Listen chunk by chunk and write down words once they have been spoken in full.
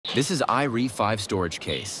This is iRe5 storage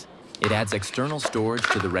case. It adds external storage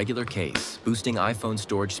to the regular case, boosting iPhone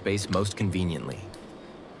storage space most conveniently.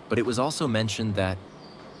 But it was also mentioned that,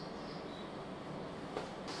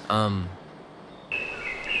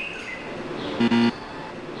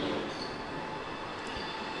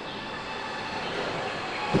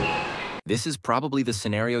 This is probably the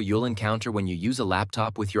scenario you'll encounter when you use a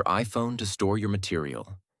laptop with your iPhone to store your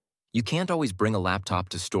material. You can't always bring a laptop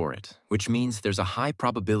to store it, which means there's a high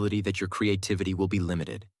probability that your creativity will be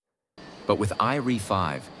limited. But with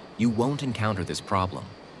iRe5, you won't encounter this problem.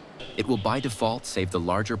 It will by default save the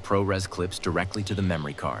larger ProRes clips directly to the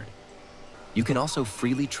memory card. You can also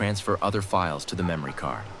freely transfer other files to the memory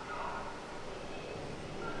card.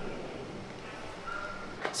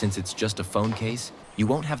 Since it's just a phone case, you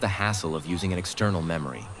won't have the hassle of using an external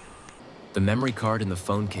memory. The memory card in the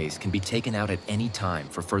phone case can be taken out at any time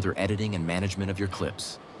for further editing and management of your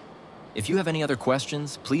clips. If you have any other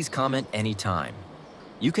questions, please comment anytime.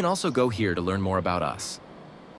 You can also go here to learn more about us.